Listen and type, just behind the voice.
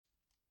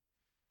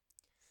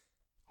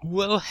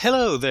Well,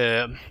 hello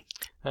there,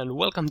 and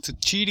welcome to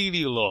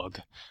GDV Log.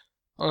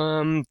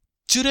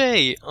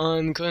 Today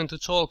I'm going to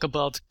talk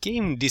about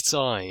game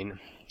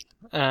design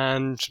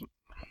and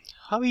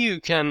how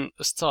you can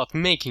start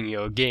making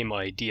your game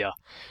idea.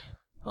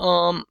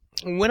 When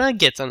I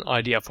get an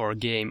idea for a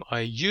game, I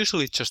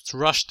usually just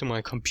rush to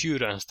my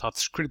computer and start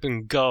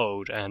scribbling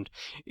code, and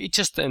it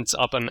just ends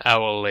up an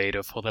hour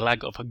later for the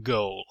lack of a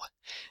goal.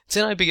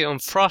 Then I become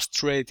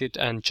frustrated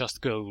and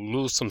just go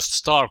lose some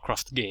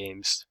StarCraft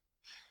games.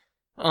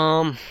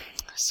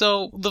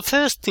 So the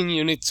first thing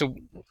you need to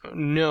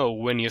know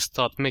when you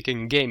start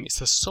making a game is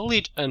a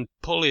solid and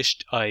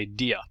polished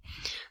idea.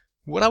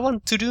 What I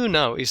want to do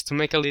now is to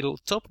make a little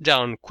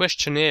top-down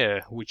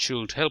questionnaire which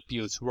should help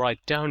you to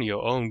write down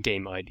your own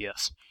game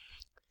ideas.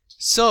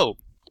 So,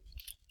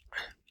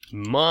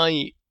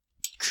 my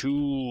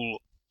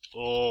cool,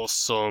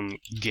 awesome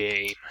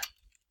game.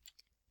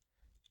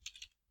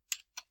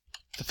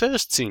 The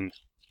first thing,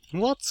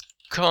 what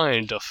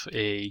kind of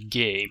a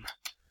game?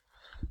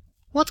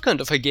 What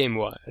kind of a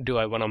game do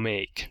I want to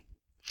make?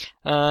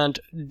 And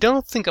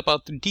don't think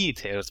about the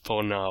details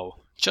for now.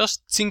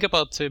 Just think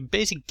about the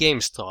basic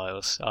game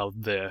styles out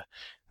there.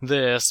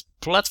 There's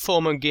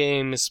platformer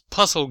games,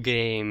 puzzle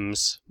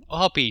games,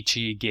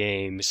 RPG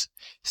games,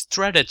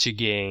 strategy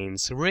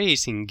games,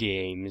 racing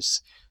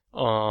games,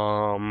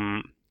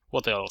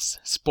 what else?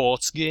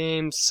 Sports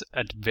games,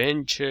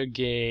 adventure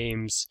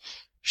games,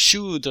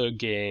 shooter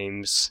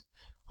games,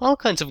 all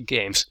kinds of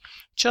games.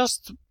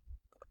 Just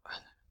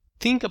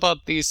think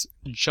about these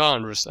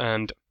genres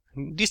and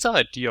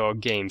decide your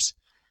game's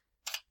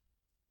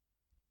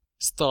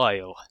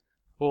style.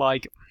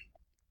 Like,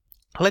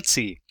 let's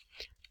see.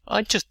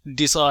 I just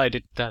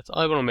decided that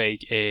I want to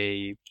make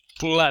a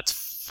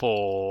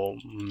platform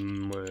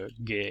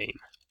game.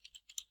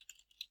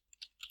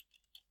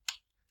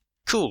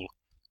 Cool.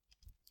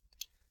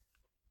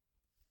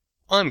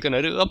 I'm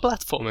gonna do a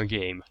platformer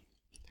game.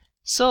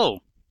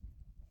 So,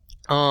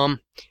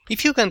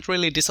 if you can't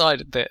really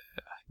decide the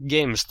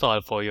game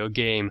style for your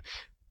game,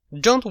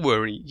 don't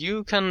worry,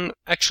 you can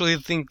actually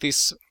think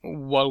this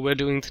while we're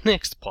doing the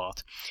next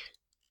part.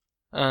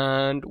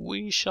 And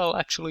we shall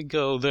actually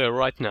go there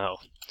right now.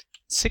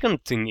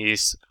 Second thing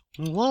is,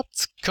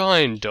 what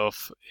kind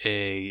of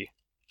a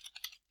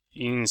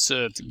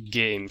insert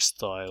game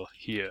style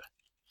here?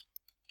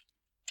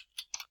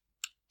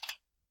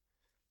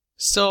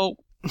 So,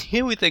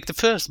 here we take the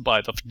first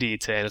bite of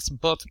details,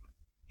 but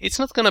it's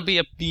not gonna be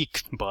a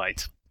big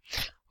bite.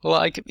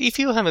 Like, if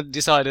you haven't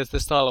decided the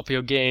style of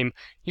your game,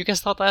 you can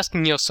start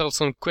asking yourself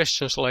some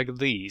questions like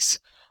these.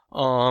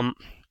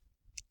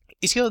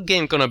 Is your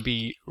game gonna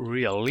be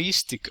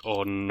realistic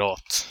or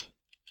not?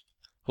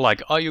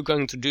 Like, are you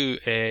going to do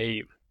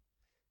a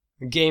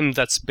game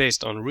that's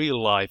based on real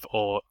life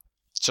or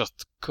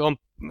just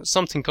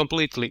something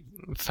completely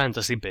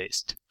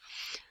fantasy-based?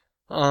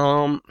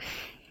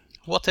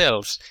 What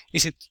else?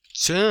 Is it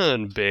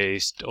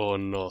turn-based or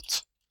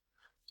not?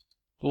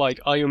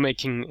 Like, are you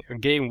making a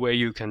game where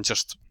you can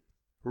just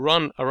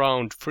run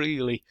around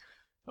freely,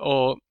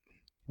 or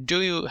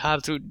do you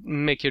have to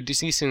make your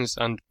decisions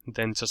and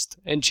then just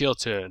end your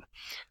turn?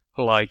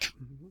 Like,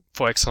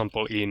 for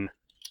example, in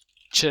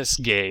chess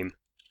game,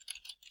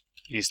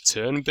 is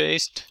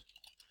turn-based?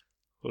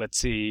 Let's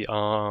see,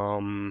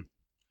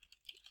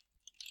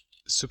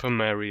 Super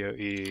Mario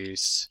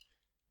is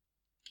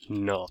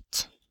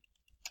not.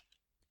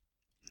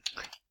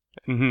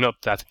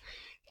 Not that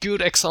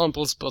good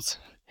examples, but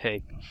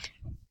hey,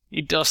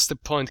 it does the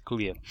point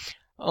clear.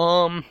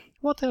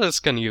 What else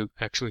can you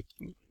actually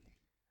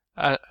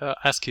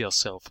ask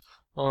yourself?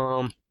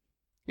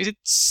 Is it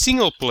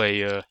single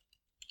player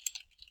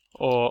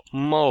or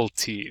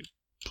multiplayer?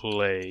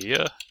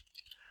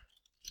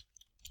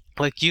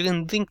 Like, you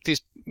can think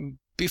this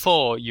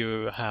before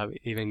you have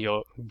even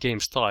your game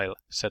style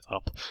set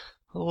up.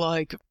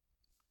 Like,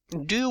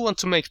 do you want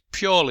to make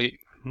purely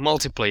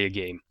multiplayer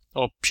game,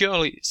 or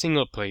purely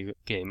single player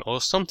game, or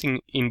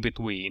something in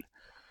between?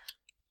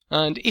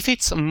 And if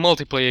it's a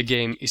multiplayer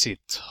game, is it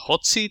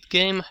hot seat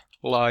game,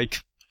 like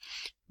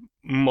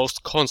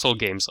most console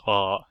games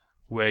are,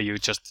 where you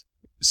just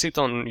sit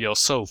on your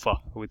sofa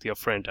with your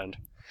friend and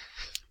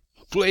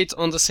play it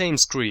on the same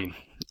screen?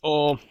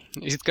 Or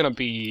is it gonna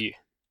be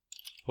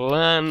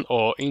LAN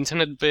or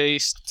internet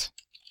based?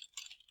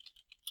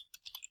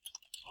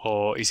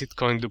 Or is it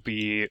going to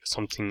be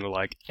something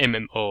like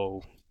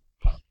MMO,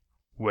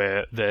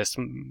 where there's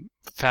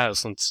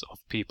thousands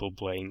of people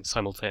playing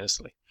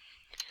simultaneously?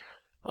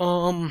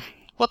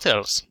 What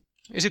else?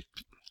 Is it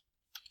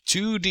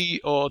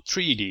 2D or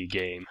 3D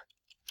game?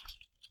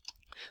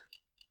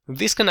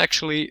 This can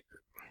actually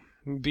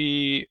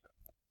be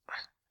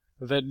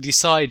the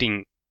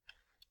deciding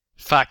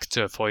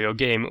factor for your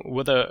game,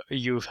 whether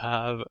you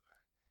have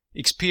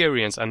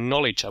experience and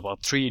knowledge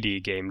about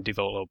 3D game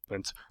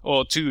development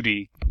or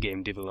 2D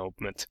game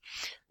development.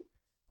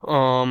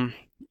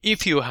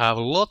 If you have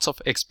lots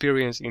of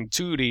experience in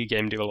 2D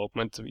game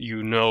development,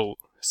 you know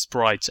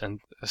sprites and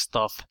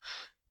stuff,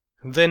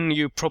 then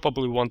you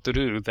probably want to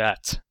do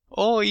that.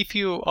 Or if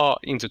you are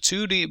into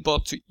 2D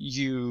but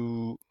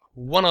you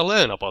wanna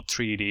learn about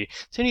 3D,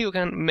 then you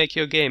can make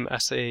your game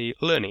as a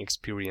learning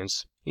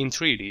experience in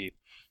 3D.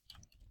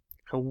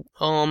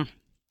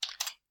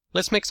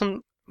 Let's make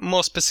some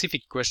more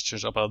specific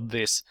questions about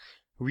this.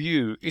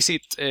 View, is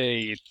it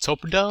a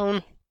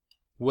top-down?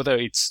 Whether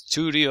it's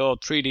 2D or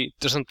 3D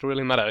doesn't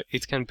really matter,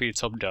 it can be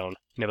top-down,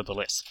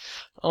 nevertheless.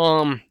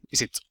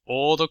 Is it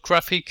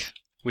orthographic?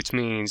 Which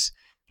means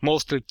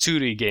mostly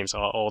 2D games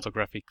are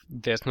orthographic,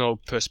 there's no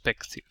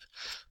perspective.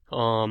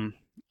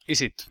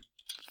 Is it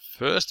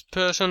first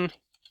person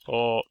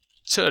or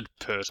third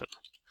person?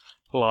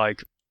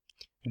 Like,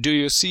 do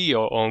you see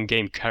your own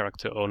game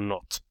character or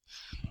not?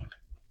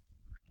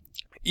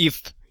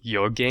 If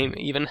your game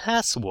even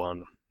has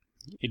one,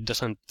 it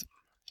doesn't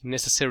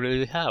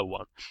necessarily have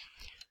one.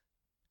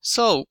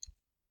 So,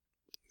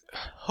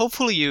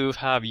 hopefully you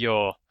have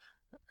your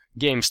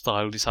game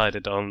style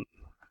decided on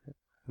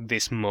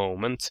this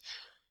moment.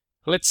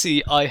 Let's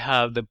see, I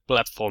have the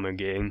platformer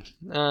game,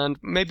 and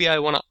maybe I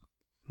wanna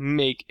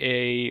make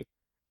a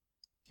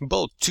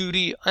both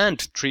 2D and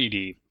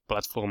 3D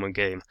platformer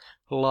game.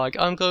 Like,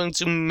 I'm going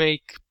to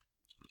make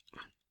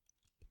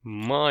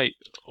my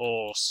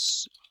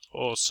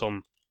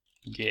awesome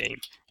game.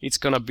 It's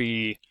gonna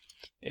be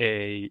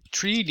a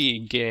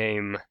 3D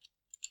game,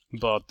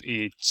 but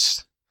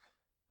it's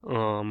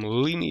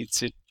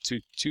limited to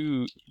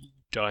 2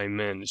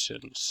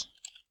 dimensions.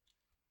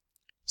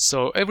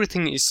 So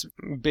everything is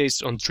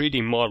based on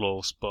 3D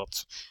models,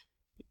 but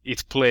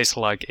it plays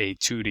like a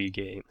 2D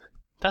game.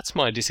 That's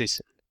my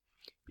decision.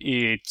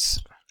 It's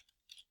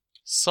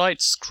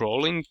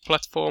side-scrolling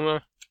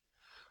platformer.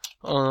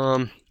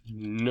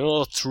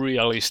 Not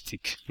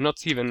realistic,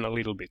 not even a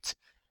little bit.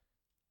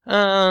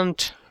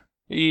 And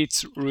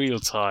it's real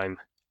time.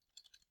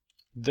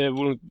 There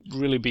won't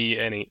really be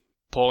any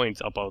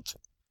point about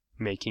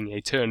making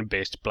a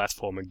turn-based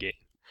platformer game.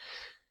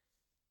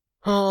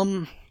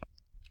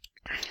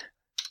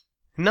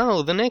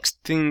 Now the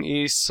next thing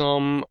is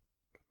some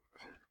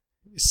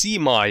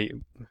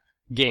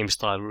semi-game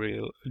style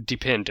real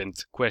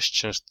dependent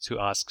questions to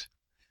ask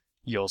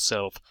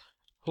yourself,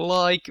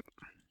 like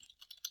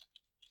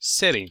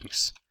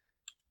settings.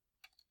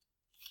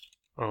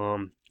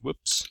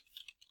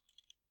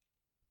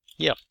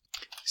 Yeah,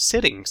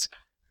 settings.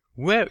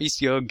 Where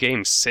is your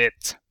game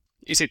set?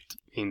 Is it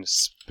in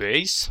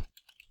space?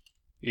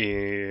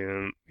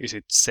 Is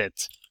it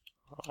set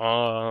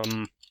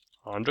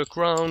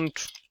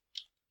underground?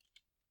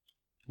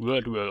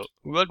 World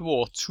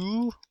War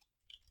II?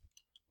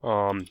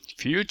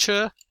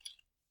 Future?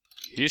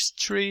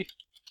 History?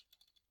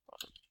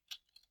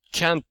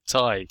 Can't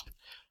type.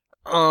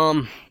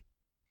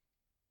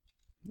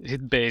 Is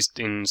it based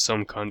in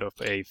some kind of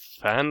a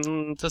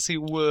fantasy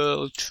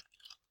world?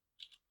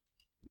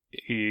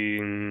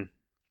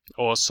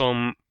 Or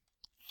some...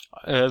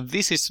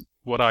 this is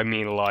what I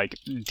mean, like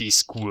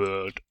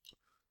Discworld,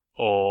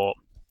 or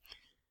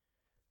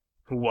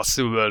what's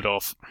the world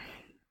of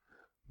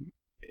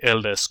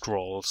Elder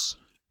Scrolls?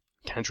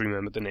 Can't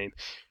remember the name.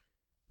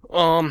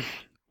 Well,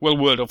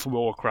 World of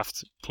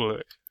Warcraft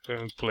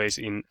plays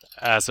in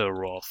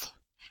Azeroth.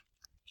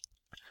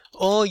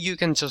 Or you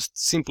can just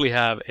simply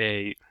have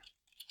a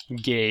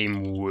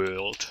game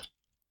world.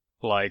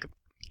 Like,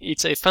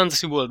 it's a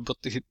fantasy world, but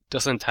it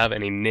doesn't have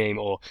any name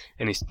or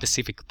any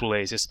specific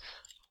places.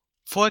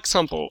 For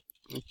example,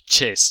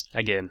 chess,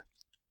 again,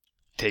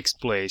 takes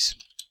place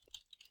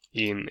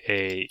in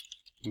a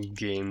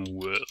game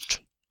world.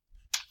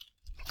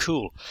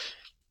 Cool.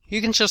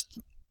 You can just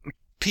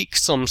pick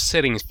some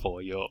settings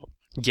for your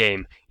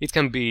game. It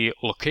can be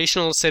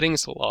locational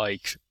settings,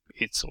 like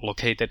it's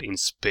located in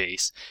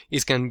space.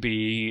 It can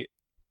be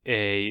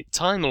a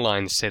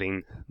timeline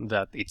setting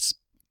that it's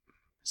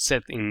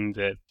set in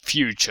the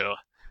future.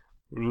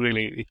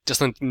 Really, it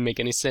doesn't make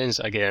any sense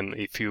again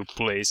if you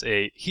place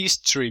a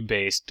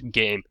history-based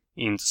game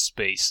in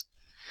space.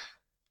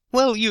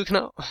 Well, you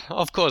can,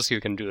 of course you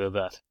can do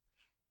that.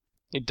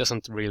 It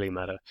doesn't really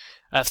matter,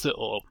 after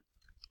all.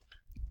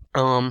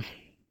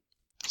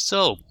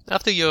 So,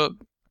 after you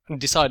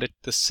decided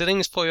the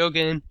settings for your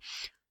game,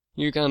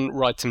 you can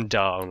write them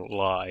down,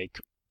 like,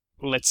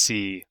 let's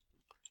see,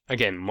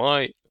 again,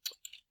 my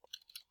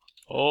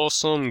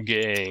awesome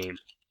game,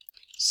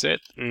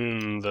 set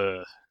in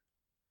the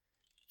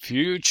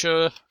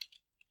future,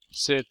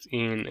 set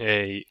in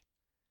a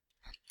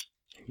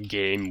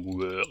game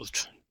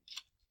world.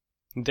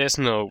 There's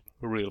no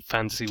real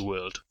fantasy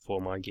world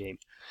for my game.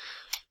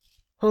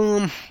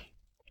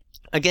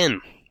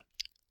 Again,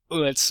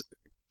 let's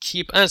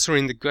keep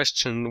answering the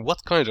question,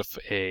 what kind of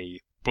a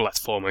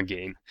platformer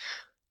game?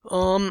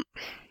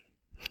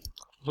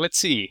 Let's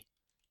see.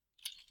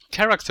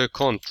 Character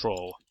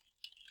control.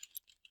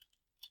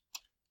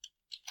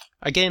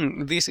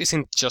 Again, this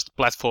isn't just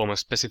platformer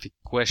specific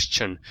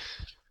question.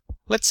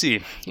 Let's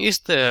see, is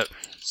there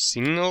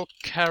single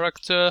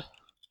character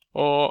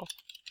or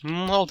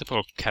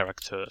multiple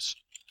characters?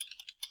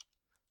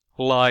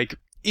 Like,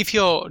 if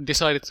you're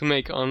decided to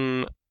make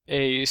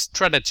a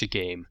strategy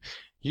game,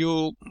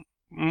 you'll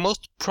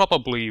most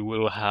probably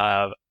will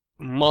have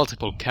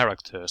multiple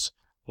characters,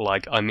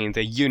 like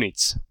the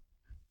units,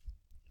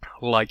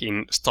 like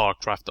in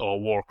StarCraft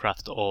or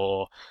Warcraft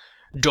or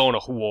Dawn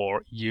of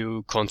War.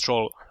 You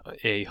control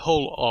a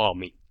whole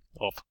army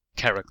of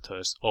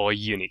characters or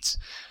units.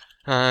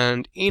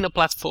 And in a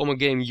platformer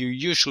game, you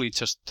usually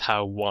just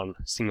have one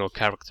single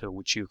character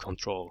which you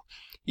control.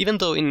 Even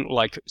though in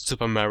like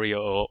Super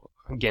Mario or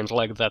games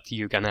like that,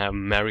 you can have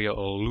Mario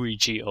or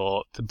Luigi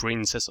or the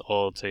princess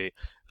or the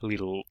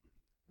little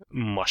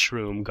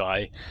mushroom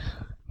guy.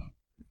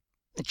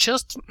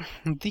 Just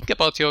think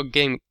about your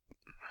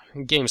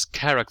game's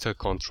character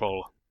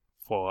control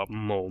for a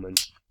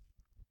moment.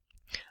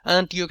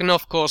 And you can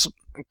of course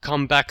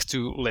come back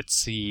to, let's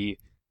see,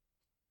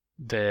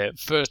 the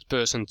first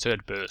person,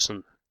 third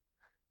person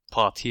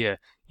part here.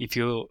 If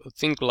you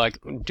think like,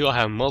 do I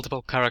have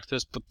multiple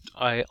characters, but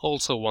I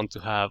also want to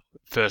have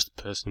first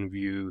person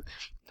view,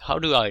 how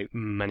do I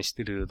manage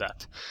to do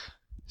that?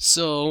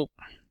 So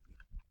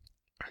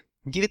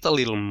give it a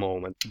little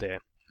moment there.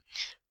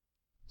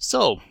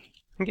 So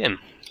again,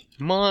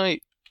 my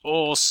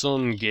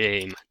awesome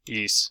game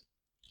is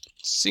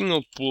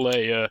single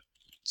player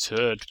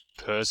third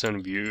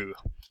person view,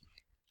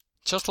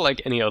 just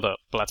like any other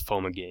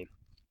platformer game.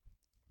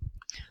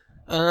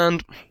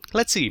 And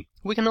let's see,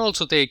 we can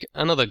also take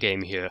another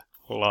game here,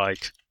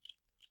 like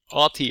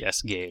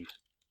RTS game,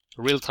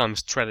 real-time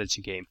strategy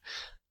game.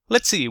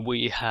 Let's see,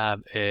 we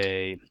have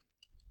a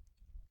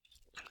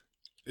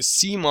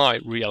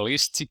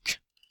semi-realistic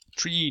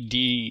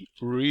 3D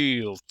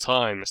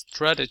real-time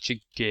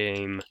strategy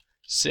game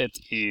set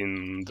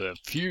in the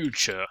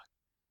future.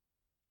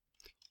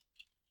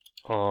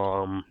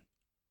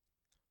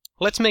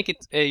 Let's make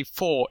it a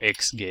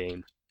 4X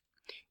game.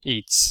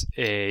 It's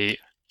a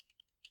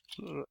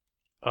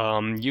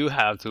you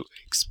have to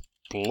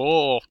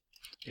explore,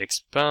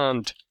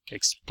 expand,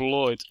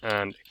 exploit,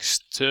 and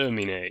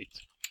exterminate.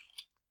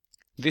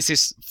 This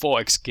is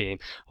 4X game.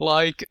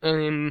 Like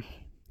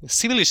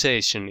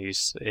Civilization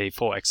is a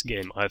 4X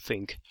game, I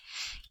think.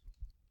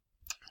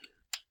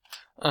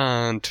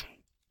 And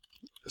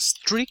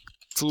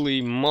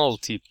strictly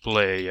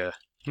multiplayer,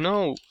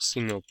 no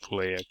single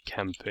player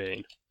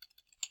campaign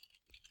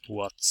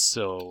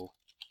whatsoever.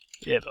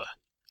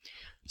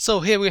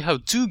 So here we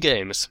have two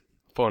games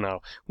for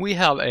now. We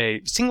have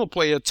a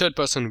single-player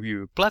third-person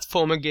view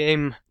platformer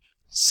game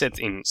set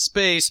in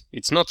space.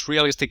 It's not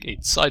realistic,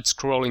 it's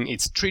side-scrolling,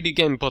 it's 3D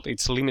game, but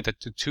it's limited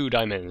to 2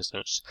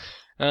 dimensions.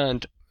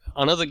 And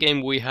another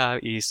game we have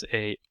is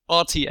a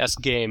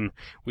RTS game,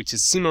 which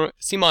is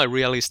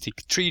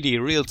semi-realistic 3D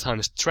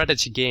real-time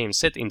strategy game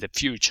set in the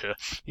future.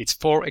 It's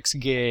 4X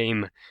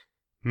game.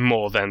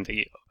 More than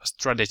the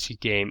strategy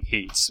game,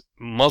 it's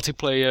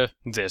multiplayer,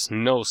 there's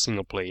no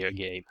single-player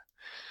game.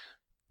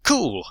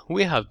 Cool,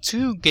 we have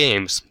 2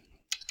 games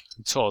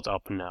thought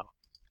up now.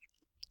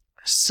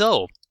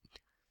 So,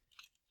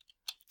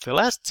 the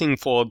last thing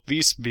for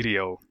this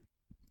video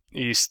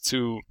is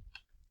to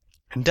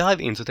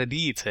dive into the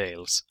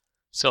details.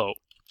 So,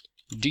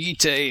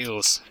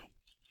 details.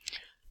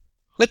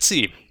 Let's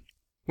see,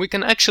 we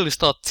can actually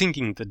start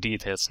thinking the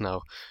details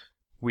now.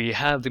 We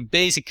have the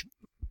basic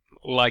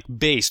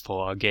base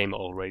for our game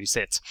already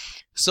set.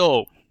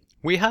 So,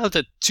 we have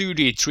the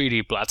 2D,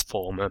 3D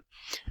platformer.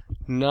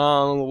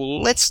 Now,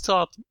 let's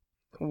start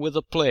with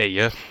the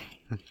player.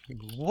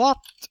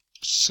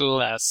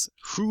 What/who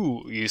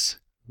is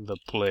the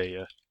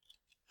player?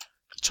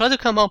 Try to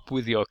come up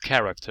with your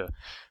character.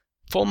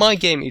 For my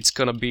game, it's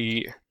gonna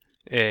be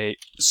a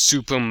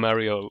Super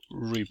Mario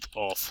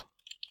rip-off.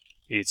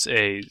 It's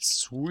a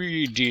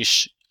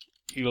Swedish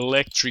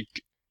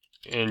electric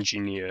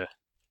engineer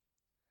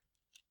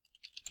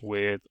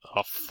with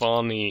a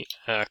funny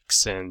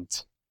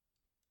accent.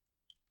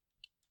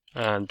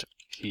 And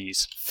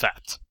he's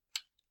fat.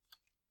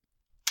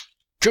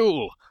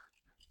 Cool!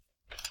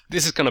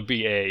 This is gonna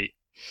be a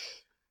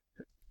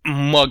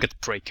market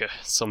breaker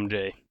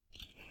someday.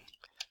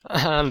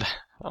 And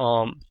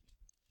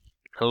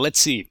let's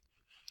see.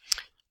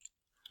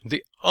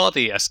 The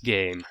RTS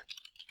game.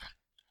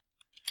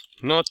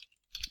 Not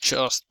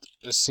just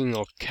a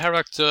single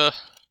character,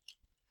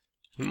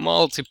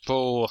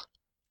 multiple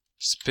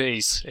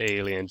space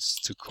aliens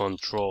to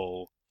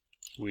control,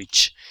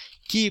 which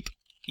keep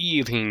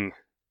eating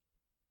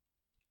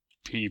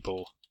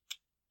people.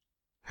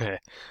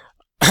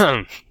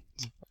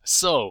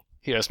 So,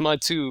 here's my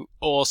 2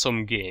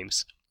 awesome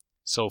games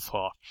so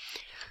far.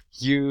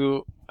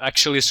 You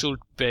actually should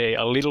pay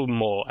a little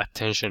more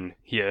attention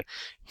here.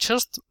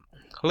 Just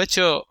let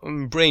your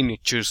brain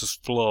juices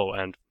flow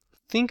and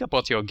think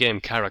about your game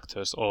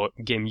characters or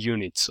game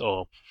units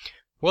or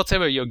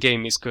whatever your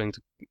game is going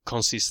to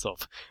consist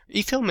of.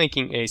 If you're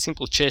making a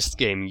simple chess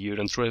game, you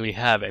don't really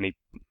have any,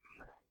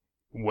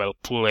 well,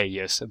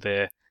 players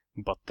there,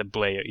 but the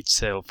player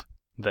itself,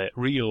 the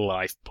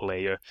real-life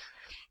player.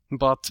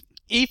 But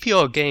if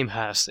your game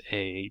has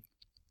a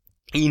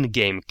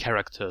in-game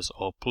characters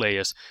or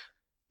players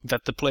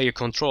that the player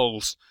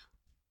controls,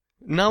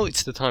 now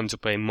it's the time to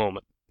pay a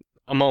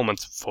moment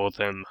for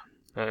them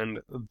and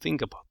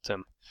think about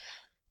them.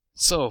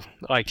 So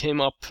I came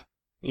up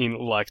in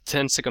like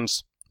 10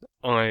 seconds.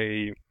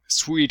 I'm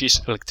Swedish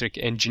electric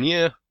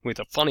engineer with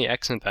a funny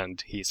accent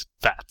and he's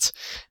fat.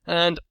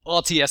 And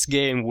RTS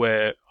game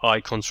where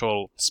I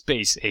control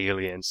space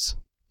aliens.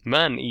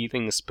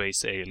 Man-eating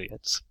space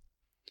aliens.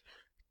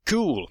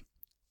 Cool.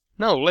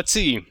 Now let's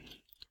see.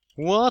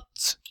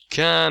 What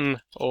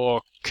can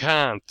or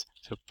can't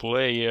the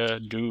player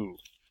do?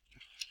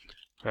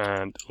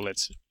 And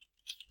let's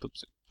put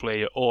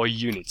player or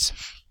units.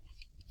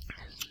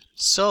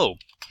 So,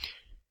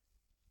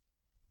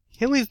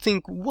 here we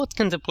think, what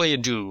can the player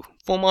do?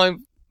 For my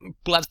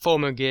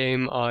platformer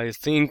game, I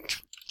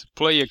think the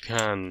player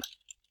can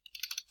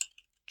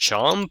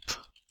jump.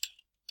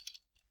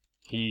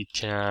 He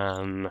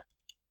can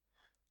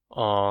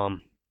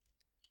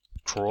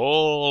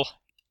crawl.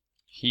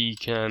 He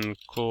can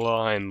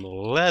climb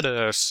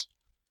ladders.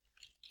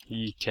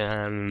 He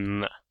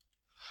can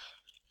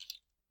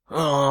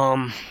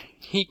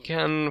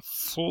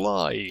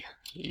fly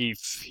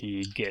if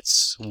he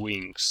gets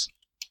wings.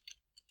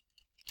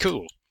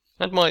 Cool.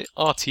 And my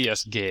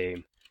RTS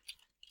game.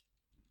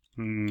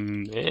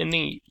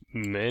 Many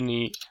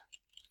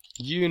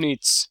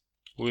units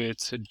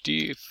with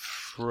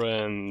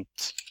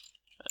different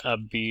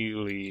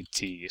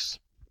abilities.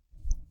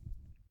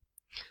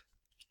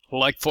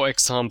 Like for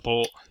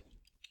example,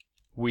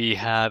 we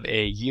have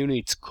a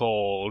unit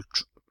called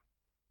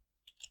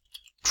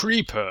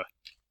Creeper.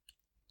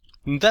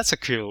 That's a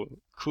cool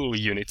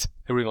unit,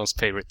 everyone's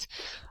favorite.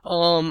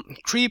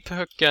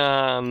 Creeper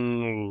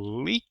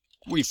can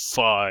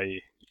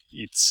liquefy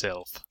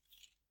itself.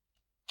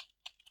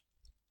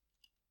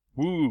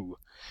 Woo!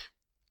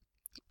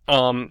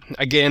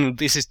 Again,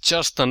 this is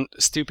just a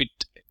stupid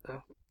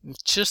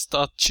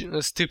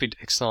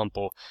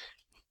example.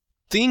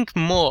 Think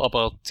more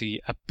about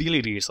the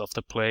abilities of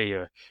the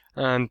player,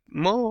 and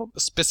more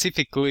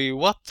specifically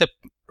what the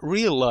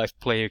real-life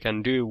player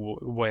can do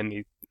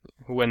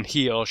when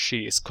he or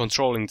she is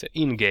controlling the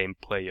in-game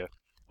player,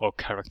 or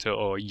character,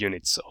 or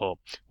units, or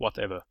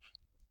whatever.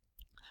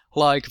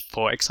 Like,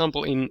 for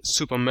example, in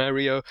Super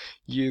Mario,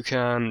 you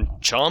can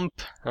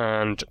jump,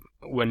 and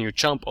when you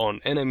jump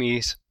on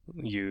enemies,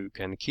 you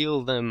can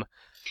kill them,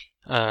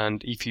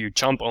 and if you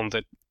jump on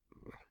the,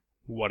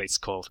 what it's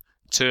called,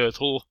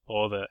 turtle,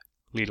 or the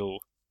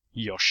little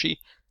Yoshi.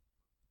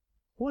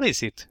 What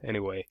is it,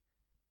 anyway?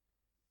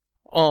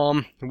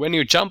 When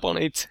you jump on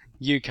it,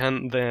 you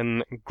can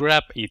then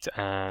grab it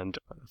and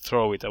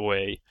throw it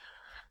away.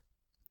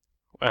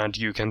 And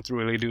you can't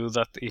really do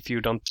that if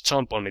you don't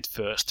jump on it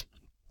first.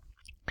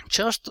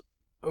 Just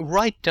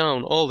write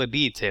down all the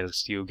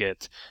details you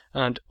get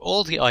and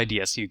all the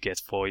ideas you get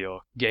for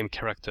your game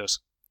characters,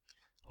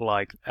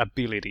 like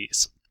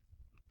abilities.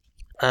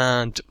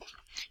 And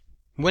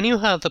when you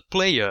have the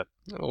player,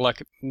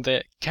 like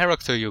the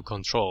character you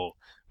control,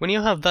 when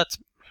you have that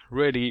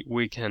ready,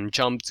 we can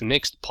jump to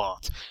next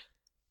part.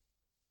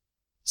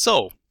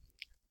 So,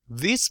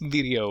 this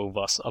video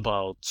was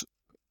about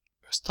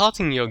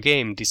starting your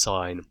game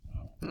design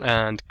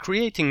and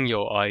creating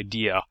your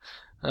idea,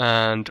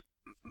 and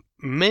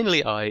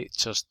mainly I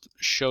just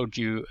showed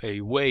you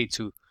a way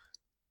to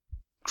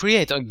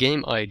create a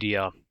game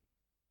idea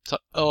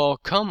or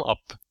come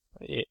up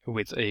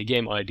with a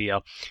game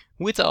idea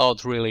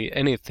without really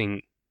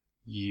anything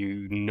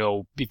you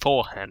know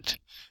beforehand.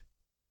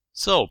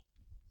 So,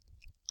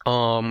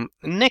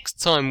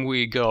 next time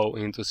we go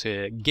into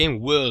the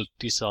game world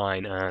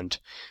design and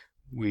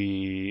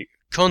we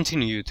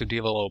continue to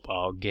develop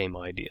our game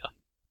idea.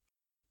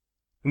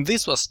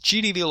 This was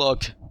GD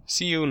Vlog.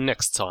 See you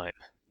next time.